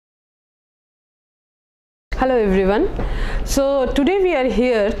Hello everyone. So today we are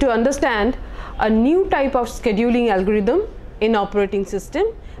here to understand a new type of scheduling algorithm in operating system,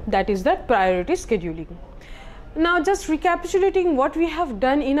 that is the priority scheduling. Now just recapitulating what we have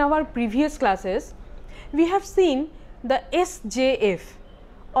done in our previous classes, we have seen the SJF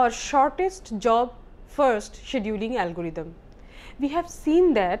or shortest job first scheduling algorithm. We have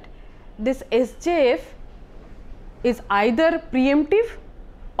seen that this SJF is either preemptive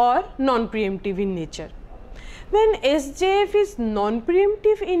or non-preemptive in nature. When SJF is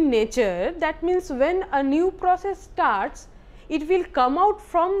non-preemptive in nature, that means when a new process starts, it will come out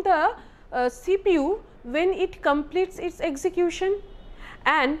from the CPU when it completes its execution.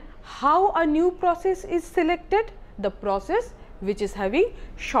 And how a new process is selected? The process which is having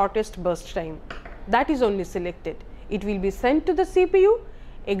shortest burst time, that is only selected. It will be sent to the CPU,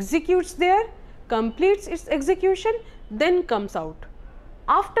 executes there, completes its execution, then comes out.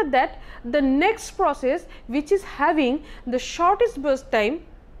 After that, the next process which is having the shortest burst time,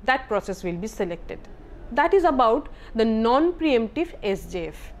 that process will be selected. That is about the non-preemptive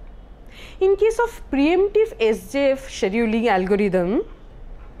SJF. In case of preemptive SJF scheduling algorithm,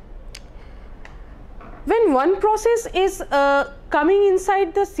 when one process is coming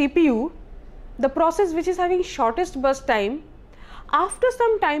inside the CPU, the process which is having shortest burst time, after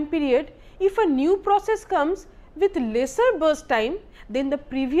some time period, if a new process comes with lesser burst time, then the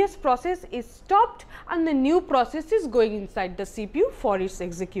previous process is stopped and the new process is going inside the CPU for its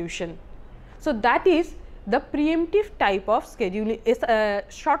execution. So that is the preemptive type of scheduling,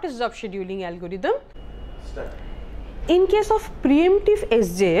 shortest job scheduling algorithm. In case of preemptive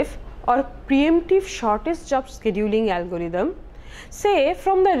SJF or preemptive shortest job scheduling algorithm, say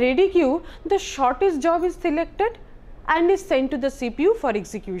from the ready queue the shortest job is selected and is sent to the CPU for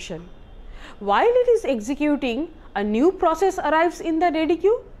execution. While it is executing, a new process arrives in the ready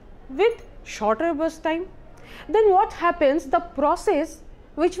queue with shorter burst time. Then what happens? The process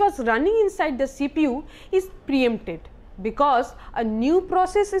which was running inside the CPU is preempted because a new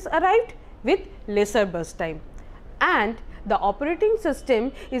process is arrived with lesser burst time, and the operating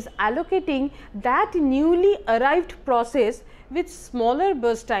system is allocating that newly arrived process with smaller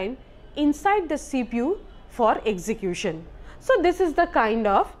burst time inside the CPU for execution. So this is the kind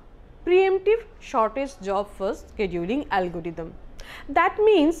of preemptive shortest job first scheduling algorithm. That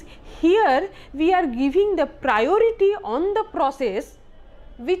means here we are giving the priority on the process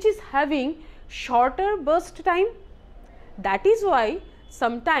which is having shorter burst time. That is why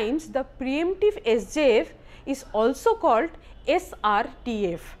sometimes the preemptive SJF is also called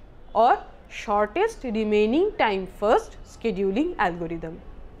SRTF or shortest remaining time first scheduling algorithm.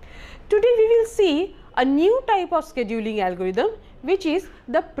 Today we will see a new type of scheduling algorithm, which is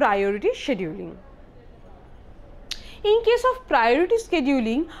the priority scheduling. In case of priority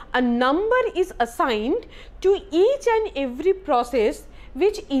scheduling, a number is assigned to each and every process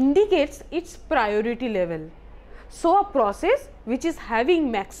which indicates its priority level. So a process which is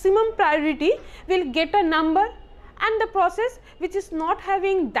having maximum priority will get a number, and the process which is not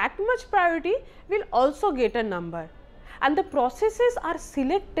having that much priority will also get a number, and the processes are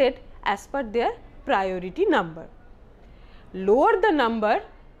selected as per their priority number. Lower the number,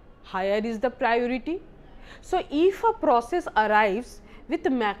 higher is the priority. So if a process arrives with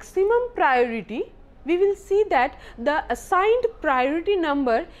maximum priority, we will see that the assigned priority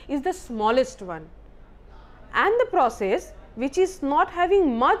number is the smallest one, and the process which is not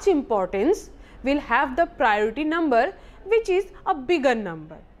having much importance will have the priority number which is a bigger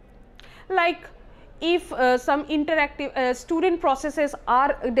number. Like if some interactive student processes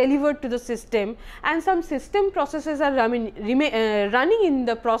are delivered to the system and some system processes are running in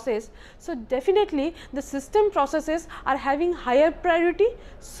the process, so definitely the system processes are having higher priority,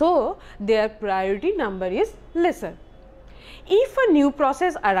 so their priority number is lesser. If a new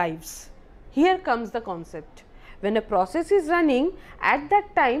process arrives, here comes the concept. When a process is running, at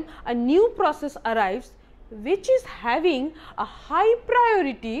that time a new process arrives which is having a high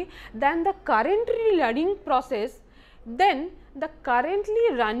priority than the currently running process, then the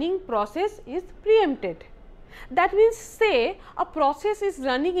currently running process is preempted. That means, say a process is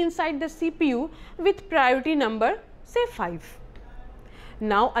running inside the CPU with priority number say 5.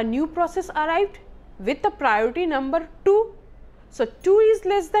 Now a new process arrived with the priority number 2. So 2 is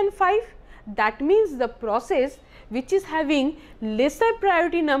less than 5. That means the process which is having lesser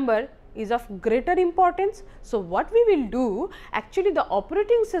priority number is of greater importance. So what we will do, actually the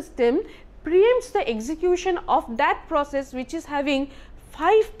operating system preempts the execution of that process which is having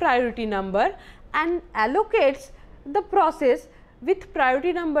 5 priority number and allocates the process with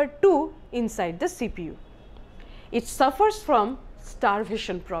priority number 2 inside the CPU. It suffers from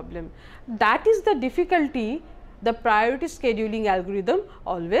Starvation problem. That is the difficulty the priority scheduling algorithm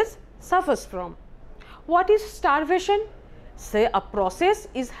always suffers from. What is starvation? Say a process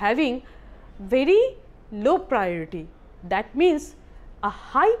is having very low priority, that means a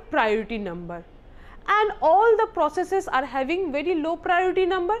high priority number, and all the processes are having very low priority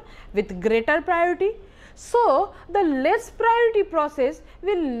number with greater priority. So, the less priority process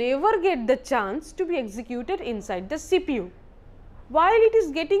will never get the chance to be executed inside the CPU, while it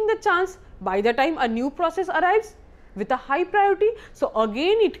is getting the chance by the time a new process arrives with a high priority. So,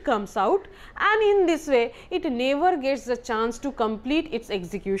 again it comes out, and in this way it never gets the chance to complete its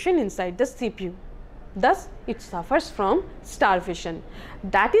execution inside the CPU. Thus, it suffers from starvation.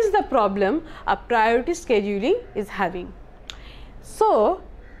 That is the problem a priority scheduling is having. So,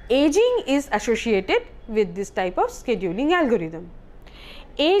 aging is associated with this type of scheduling algorithm.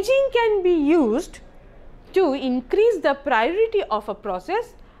 Aging can be used to increase the priority of a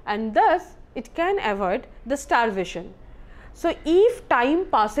process, and thus it can avoid the starvation. So, if time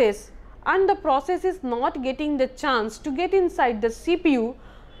passes and the process is not getting the chance to get inside the CPU,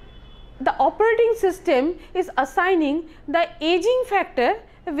 the operating system is assigning the aging factor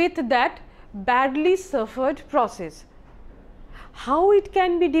with that badly suffered process. How it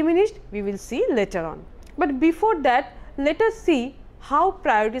can be diminished, we will see later on. But before that, let us see how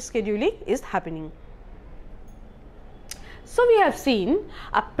priority scheduling is happening. So, we have seen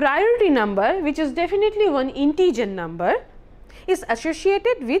a priority number, which is definitely one integer number, is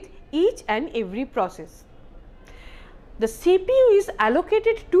associated with each and every process. The CPU is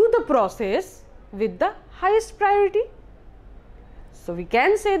allocated to the process with the highest priority. So, we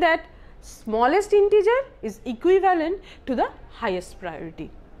can say that smallest integer is equivalent to the highest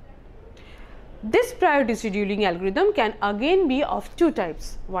priority. This priority scheduling algorithm can again be of two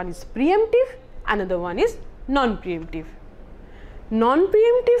types. One is preemptive, another one is non-preemptive.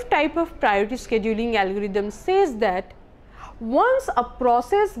 Non-preemptive type of priority scheduling algorithm says that once a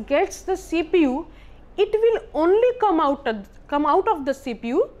process gets the CPU, it will only come out of the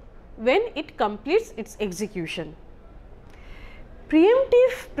CPU when it completes its execution.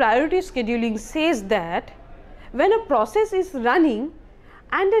 Preemptive priority scheduling says that when a process is running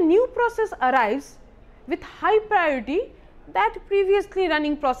and a new process arrives with high priority, that previously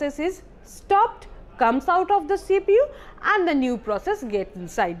running process is stopped, comes out of the CPU, and the new process gets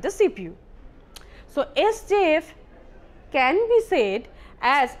inside the CPU. So, SJF can be said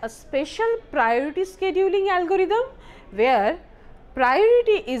as a special priority scheduling algorithm where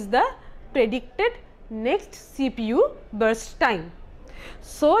priority is the predicted next CPU burst time,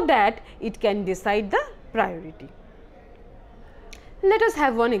 so that it can decide the priority. Let us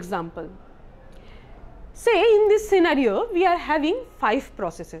have one example. Say in this scenario we are having 5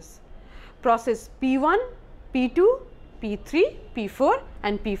 processes, process P1, P2, P3, P4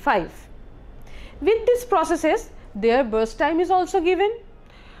 and P5. With these processes, their burst time is also given.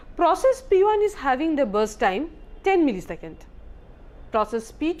 Process P1 is having the burst time 10 millisecond.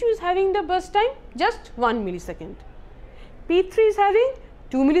 Process P2 is having the burst time just 1 millisecond. P3 is having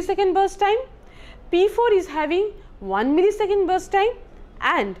 2 millisecond burst time. P4 is having 1 millisecond burst time,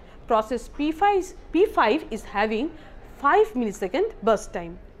 and process P5 is having 5 millisecond burst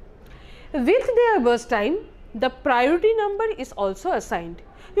time. With their burst time, the priority number is also assigned.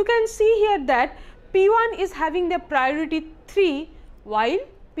 You can see here that P1 is having the priority 3 while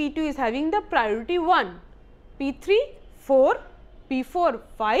P2 is having the priority 1, P3 4, P4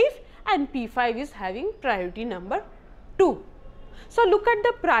 5 and P5 is having priority number 2. So, look at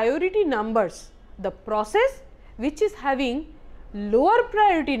the priority numbers. The process which is having lower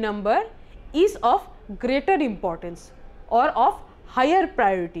priority number is of greater importance or of higher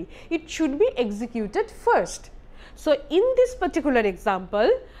priority. It should be executed first. So, in this particular example,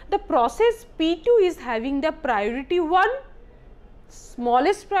 the process P2 is having the priority 1,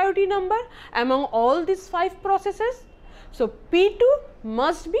 smallest priority number among all these 5 processes. So, P2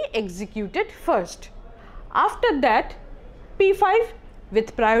 must be executed first. After that, P5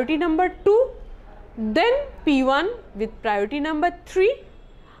 with priority number 2, then P1 with priority number 3,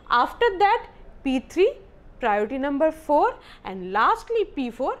 after that P3 priority number 4 and lastly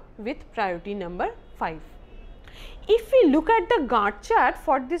P4 with priority number 5. If we look at the Gantt chart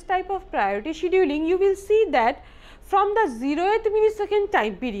for this type of priority scheduling, you will see that from the 0th millisecond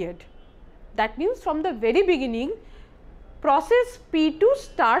time period, that means from the very beginning, process P2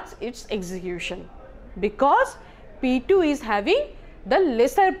 starts its execution because P2 is having the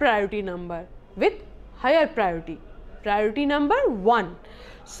lesser priority number with higher priority, priority number 1.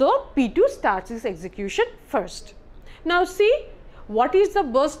 So, P2 starts its execution first. Now, see what is the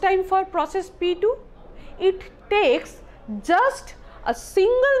burst time for process P2? It takes just a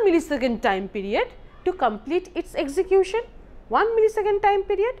single millisecond time period to complete its execution, 1 millisecond time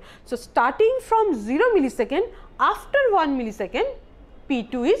period. So, starting from 0 millisecond, after 1 millisecond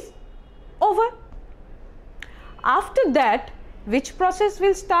P2 is over. After that, which process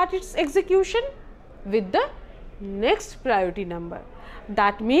will start its execution? With the next priority number,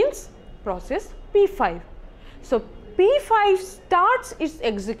 that means process P5. So, P5 starts its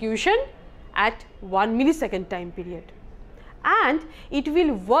execution at 1 millisecond time period and it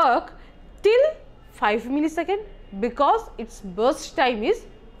will work till 5 millisecond because its burst time is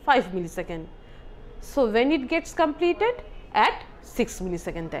 5 millisecond. So, when it gets completed? At 6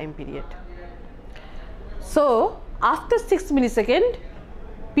 millisecond time period. So, after 6 millisecond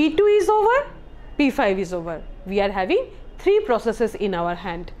P2 is over, P5 is over. We are having 3 processes in our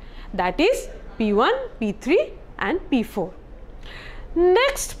hand, that is P1, P3 and P4.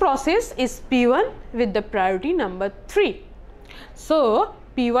 Next process is P1 with the priority number 3. So,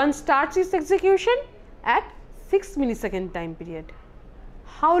 P1 starts its execution at 6 millisecond time period.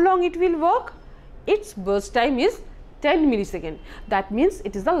 How long it will work? Its burst time is 10 millisecond. That means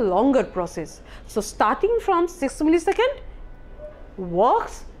it is a longer process. So, starting from 6 millisecond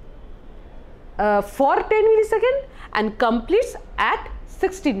works for 10 millisecond and completes at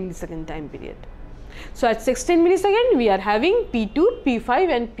 16 millisecond time period. So, at 16 millisecond we are having P2, P5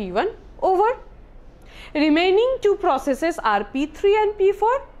 and P1 over. Remaining 2 processes are P3 and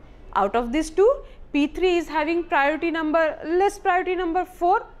P4. Out of these 2, P3 is having less priority number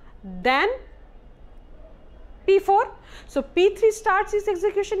 4 than P4. So, P3 starts its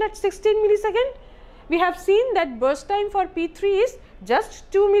execution at 16 millisecond. We have seen that burst time for P3 is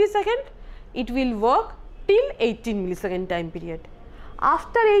just 2 millisecond. It will work till 18 millisecond time period.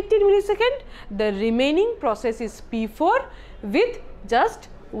 After 18 millisecond, the remaining process is P4 with just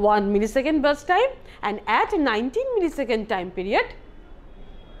 1 millisecond burst time, and at 19 millisecond time period,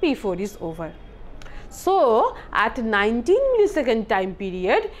 P4 is over. So, at 19 millisecond time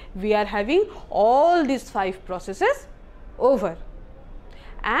period, we are having all these 5 processes over,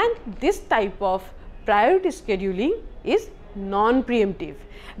 and this type of priority scheduling is non-preemptive,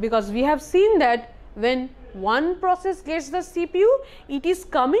 because we have seen that when one process gets the CPU, it is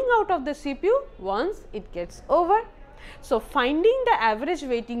coming out of the CPU once it gets over. So, finding the average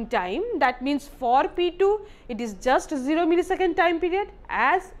waiting time, that means for P2 it is just 0 millisecond time period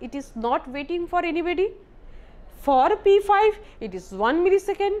as it is not waiting for anybody. For P5 it is 1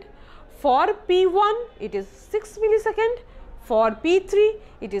 millisecond, for P1 it is 6 millisecond, for P3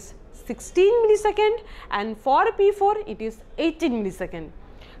 it is 16 millisecond and for P4 it is 18 millisecond.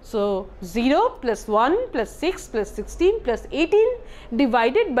 So, 0 plus 1 plus 6 plus 16 plus 18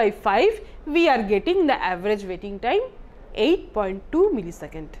 divided by 5, we are getting the average waiting time 8.2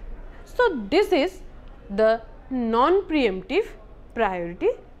 millisecond. So, this is the non-preemptive priority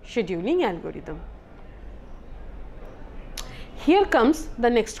scheduling algorithm. Here comes the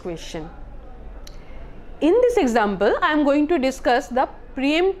next question. In this example, I am going to discuss the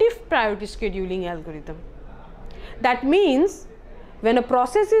preemptive priority scheduling algorithm. That means, when a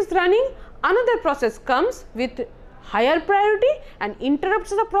process is running, another process comes with higher priority and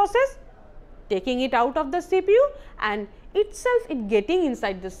interrupts the process, taking it out of the CPU and itself it getting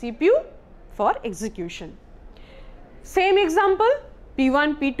inside the CPU for execution. Same example,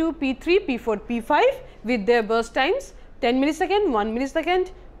 P1, P2, P3, P4, P5 with their burst times 10 millisecond, 1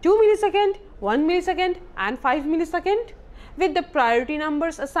 millisecond, 2 millisecond, 1 millisecond and 5 millisecond with the priority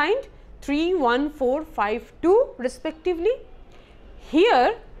numbers assigned 3, 1, 4, 5, 2 respectively.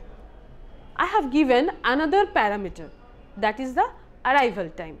 Here I have given another parameter, that is the arrival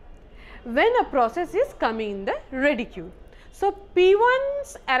time, when a process is coming in the ready queue. So,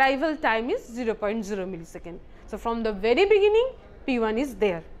 P1's arrival time is 0.0 millisecond. So, from the very beginning P1 is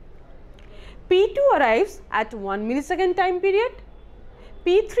there. P2 arrives at 1 millisecond time period,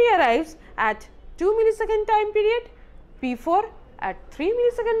 P3 arrives at 2 millisecond time period, P4 at 3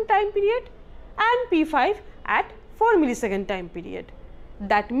 millisecond time period and P5 at 4 millisecond time period.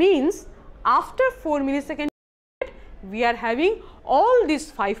 That means, after 4 millisecond period, we are having all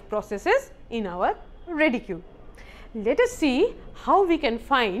these 5 processes in our ready queue. Let us see how we can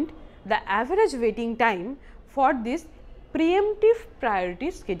find the average waiting time for this preemptive priority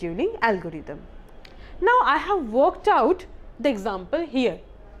scheduling algorithm. Now, I have worked out the example here.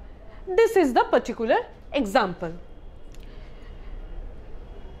 This is the particular example.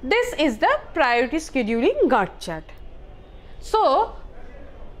 This is the priority scheduling Gantt chart. So,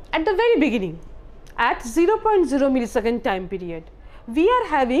 at the very beginning, at 0.0 millisecond time period, we are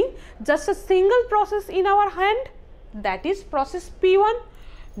having just a single process in our hand, that is process P1.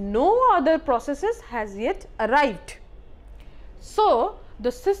 No other processes has yet arrived. So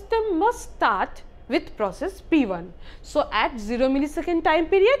the system must start with process P1. So at 0 millisecond time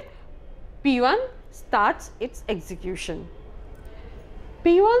period, P1 starts its execution.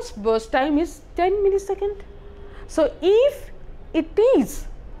 P1's burst time is 10 millisecond. So if it is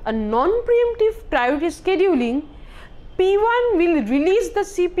a non-preemptive priority scheduling, P1 will release the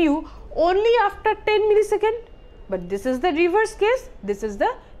CPU only after 10 millisecond. But this is the reverse case, this is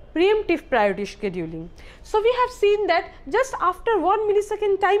the preemptive priority scheduling. So we have seen that just after 1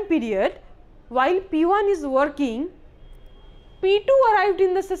 millisecond time period, while P1 is working, P2 arrived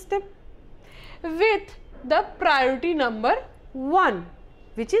in the system with the priority number 1,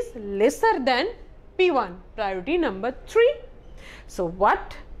 which is lesser than P1, priority number 3. So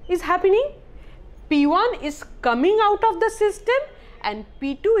what is happening? P1 is coming out of the system and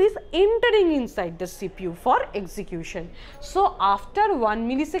P2 is entering inside the CPU for execution. So after 1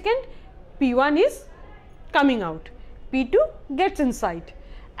 millisecond, P1 is coming out, P2 gets inside,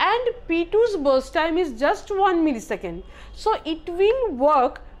 and P2's burst time is just 1 millisecond. So it will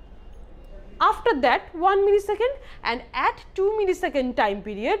work after that 1 millisecond, and at 2 millisecond time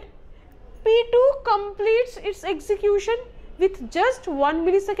period, P2 completes its execution with just 1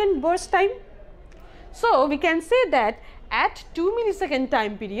 millisecond burst time. So we can say that at 2 millisecond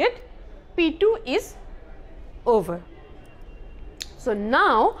time period, P2 is over. So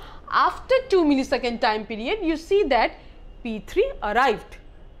now after 2 millisecond time period, you see that P3 arrived.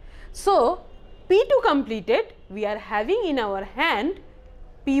 So P2 completed, we are having in our hand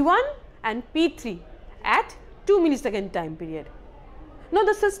P1 and P3 at 2 millisecond time period. Now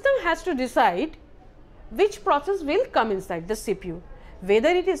the system has to decide which process will come inside the CPU, whether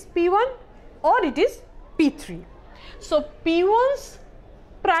it is P1 or it is P3. So P1's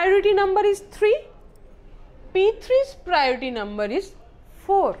priority number is 3, P3's priority number is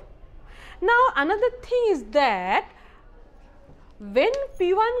 4. Now another thing is that when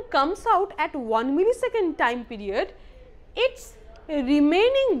P1 comes out at 1 millisecond time period, its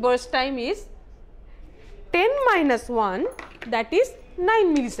remaining burst time is 10 minus 1, that is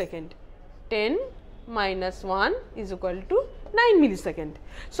 9 millisecond. 10 minus 1 is equal to 9 millisecond.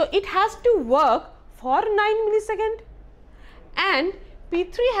 So it has to work for 9 millisecond and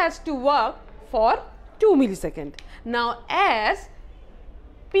P3 has to work for 2 millisecond. Now as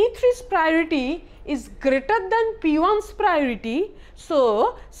P3's priority is greater than P1's priority,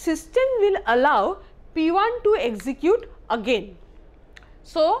 so system will allow P1 to execute again.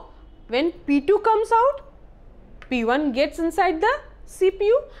 So when P2 comes out, P1 gets inside the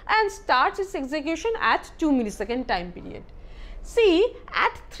CPU and starts its execution at 2 millisecond time period. See,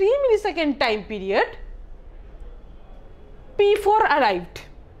 at 3 millisecond time period, P4 arrived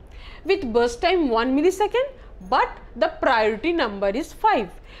with burst time 1 millisecond, but the priority number is 5.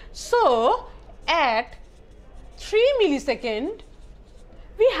 So at 3 millisecond,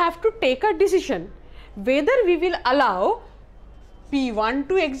 we have to take a decision whether we will allow P1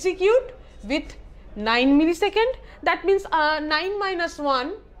 to execute with 9 millisecond, that means 9 minus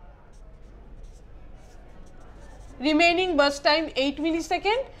 1, remaining burst time 8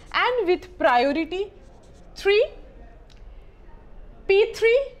 millisecond, and with priority 3, P3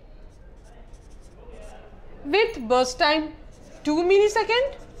 with burst time 2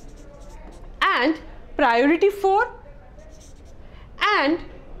 millisecond and priority 4, and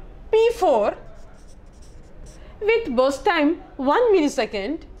P4 with burst time 1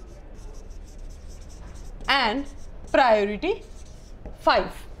 millisecond and priority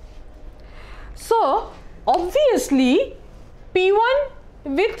 5. So obviously P1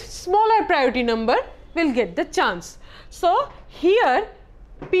 with smaller priority number will get the chance. So here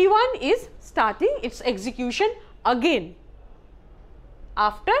P1 is starting its execution again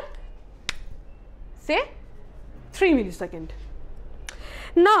after say 3 millisecond.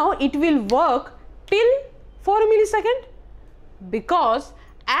 Now it will work till 4 millisecond, because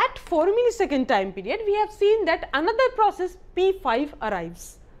at 4 millisecond time period we have seen that another process P5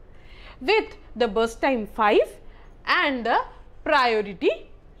 arrives with the burst time 5 and the priority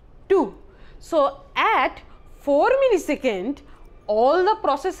 2. So at 4 millisecond all the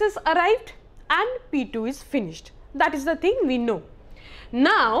processes arrived and P2 is finished. That is the thing we know.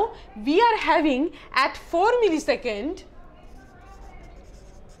 Now we are having at 4 millisecond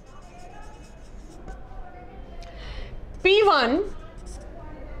P1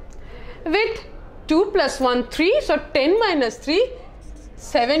 with 2 plus 1 3, so 10 minus 3,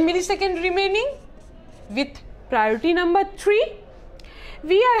 7 millisecond remaining with priority number 3.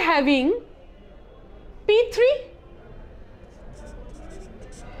 We are having P3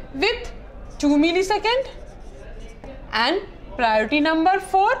 with 2 millisecond and priority number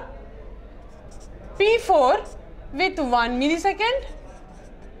 4, P4 with 1 millisecond,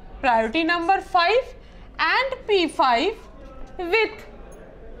 priority number 5, and P5 with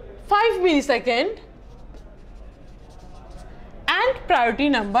 5 millisecond and priority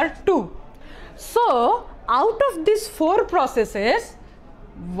number 2. So, out of these 4 processes,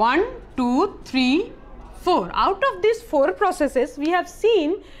 1, 2, 3, 4. Out of these 4 processes, we have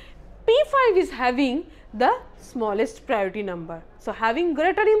seen P5 is having the smallest priority number. So, having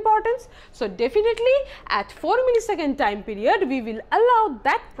greater importance. So, definitely at 4 millisecond time period, we will allow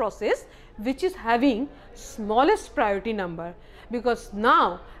that process which is having smallest priority number, because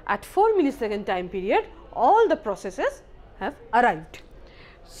now at 4 millisecond time period, all the processes have arrived.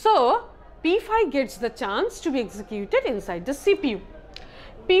 So, P5 gets the chance to be executed inside the CPU.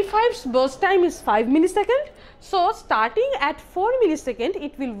 P5's burst time is 5 millisecond. So, starting at 4 millisecond,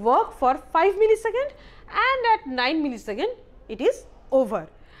 it will work for 5 millisecond, and at 9 millisecond, it is over.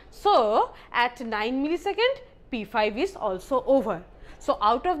 So, at 9 millisecond, P5 is also over. So,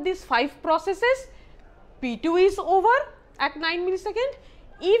 out of these 5 processes, P2 is over at 9 millisecond,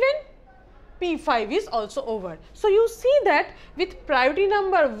 even P5 is also over. So, you see that with priority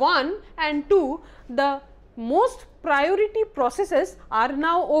number 1 and 2, the most priority processes are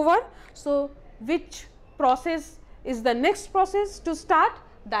now over. So, which process is the next process to start?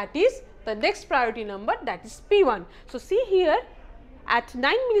 That is the next priority number, that is P1. So, see here at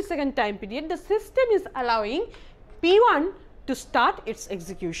 9 millisecond time period, the system is allowing P1 to start its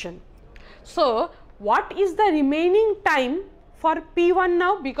execution. So, what is the remaining time for P1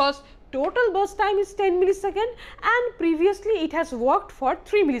 now? Because total burst time is 10 millisecond and previously it has worked for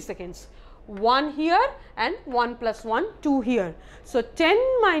 3 milliseconds. 1 here and 1 plus 1, 2 here. So, 10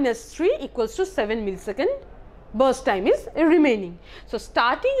 minus 3 equals to 7 millisecond burst time is remaining. So,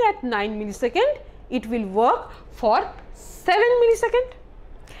 starting at 9 millisecond, it will work for 7 millisecond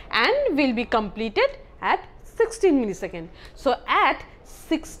and will be completed at 16 millisecond. So, at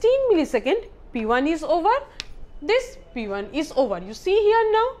 16 millisecond, P1 is over, this P1 is over. You see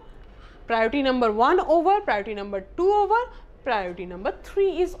here now, priority number 1 over, priority number 2 over, priority number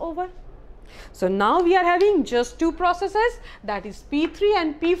 3 is over. So, now we are having just 2 processes, that is P3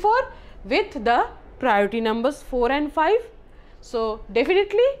 and P4 with the priority numbers 4 and 5. So,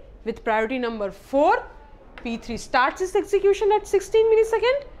 definitely with priority number 4, P3 starts its execution at 16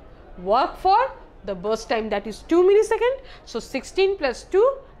 millisecond, work for the burst time, that is 2 millisecond. So, 16 plus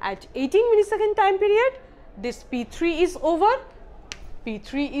 2 at 18 millisecond time period, this P3 is over,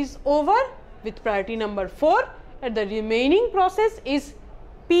 P3 is over with priority number 4, and the remaining process is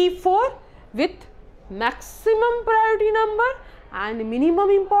P4 with maximum priority number and minimum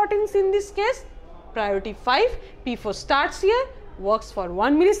importance in this case, priority 5. P4 starts here, works for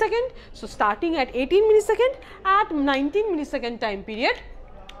 1 millisecond. So, starting at 18 millisecond, at 19 millisecond time period,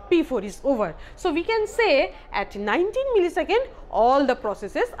 P4 is over. So, we can say at 19 millisecond, all the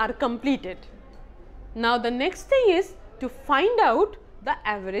processes are completed. Now, the next thing is to find out the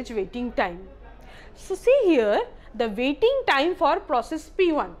average waiting time. So, see here the waiting time for process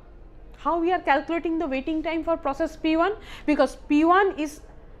P1. How we are calculating the waiting time for process P1? Because P1 is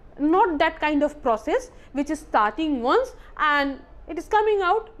not that kind of process which is starting once and it is coming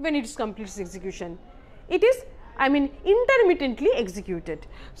out when it completes execution. It is, intermittently executed.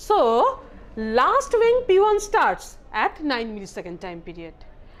 So, last when P1 starts at 9 millisecond time period,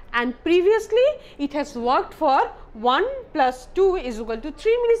 and previously it has worked for 1 plus 2 is equal to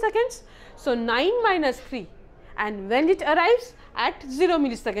 3 milliseconds. So, 9 minus 3, and when it arrives at 0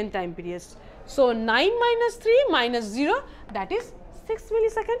 millisecond time periods. So, 9 minus 3 minus 0, that is 6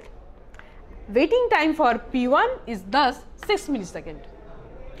 millisecond. Waiting time for P1 is thus 6 millisecond.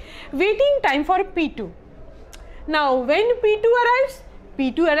 Waiting time for P2. Now, when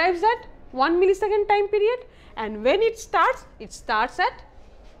P2 arrives at 1 millisecond time period, and when it starts at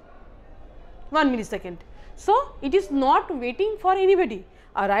 1 millisecond. So, it is not waiting for anybody,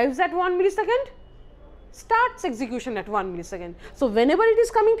 arrives at 1 millisecond, starts execution at 1 millisecond. So, whenever it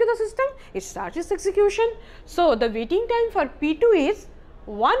is coming to the system, it starts its execution. So, the waiting time for P2 is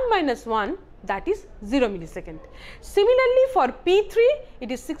 1 minus 1, that is 0 millisecond. Similarly, for P3,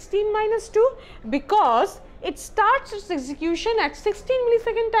 it is 16 minus 2 because it starts its execution at 16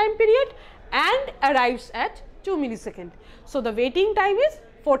 millisecond time period and arrives at 2 millisecond. So, the waiting time is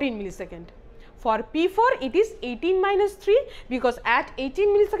 14 millisecond. For P4, it is 18 minus 3 because at 18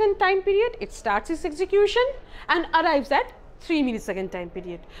 millisecond time period, it starts its execution and arrives at 3 millisecond time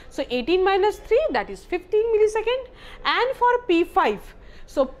period. So, 18 minus 3, that is 15 millisecond. And for P5,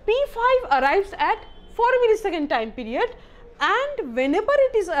 so P5 arrives at 4 millisecond time period, and whenever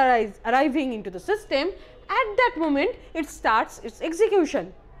it is arriving into the system, at that moment it starts its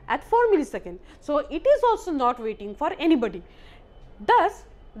execution. at 4 milliseconds. So, it is also not waiting for anybody. Thus,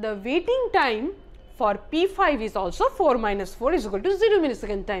 the waiting time for P5 is also 4 minus 4 is equal to 0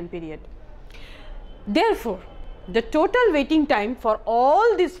 millisecond time period. Therefore, the total waiting time for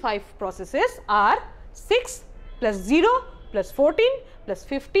all these 5 processes are 6 plus 0 plus 14 plus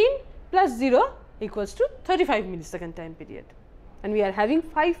 15 plus 0 equals to 35 millisecond time period. And we are having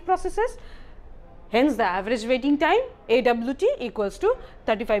 5 processes. Hence, the average waiting time AWT equals to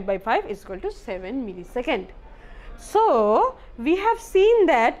 35 by 5 is equal to 7 millisecond. So, we have seen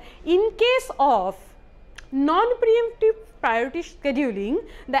that in case of non-preemptive priority scheduling,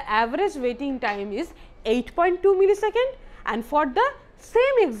 the average waiting time is 8.2 millisecond, and for the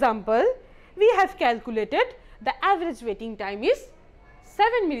same example, we have calculated the average waiting time is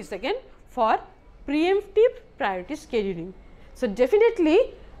 7 millisecond for preemptive priority scheduling. So,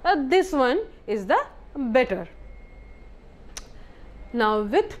 definitely this one is the better. Now,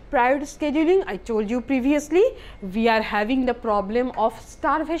 with priority scheduling, I told you previously, we are having the problem of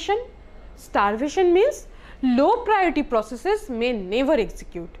starvation. Starvation means low priority processes may never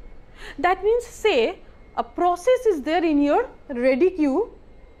execute. That means, say a process is there in your ready queue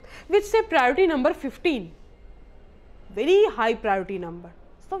with say priority number 15, very high priority number.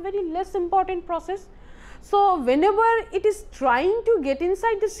 So, very less important process. So, whenever it is trying to get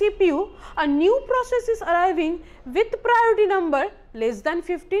inside the CPU, a new process is arriving with priority number less than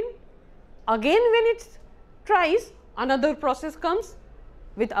 15. Again, when it tries, another process comes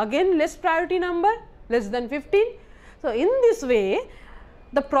with again less priority number less than 15. So, in this way,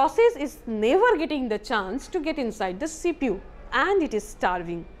 the process is never getting the chance to get inside the CPU and it is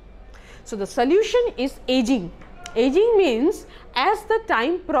starving. So, the solution is aging. Aging means as the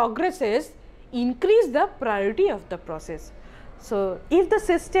time progresses, increase the priority of the process. So, if the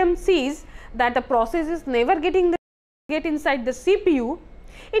system sees that the process is never getting get inside the CPU,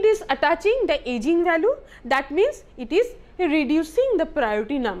 it is attaching the aging value. That means it is reducing the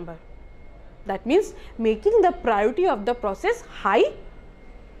priority number. That means making the priority of the process high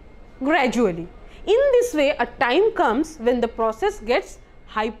gradually. In this way, a time comes when the process gets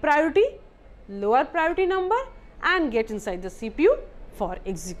high priority, lower priority number and get inside the CPU for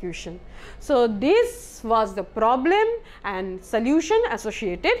execution. So, this was the problem and solution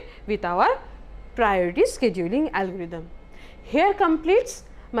associated with our priority scheduling algorithm. Here completes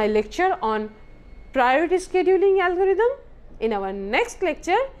my lecture on priority scheduling algorithm. In our next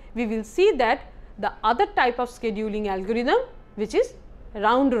lecture, we will see that the other type of scheduling algorithm, which is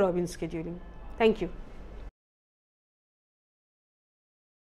round robin scheduling. Thank you.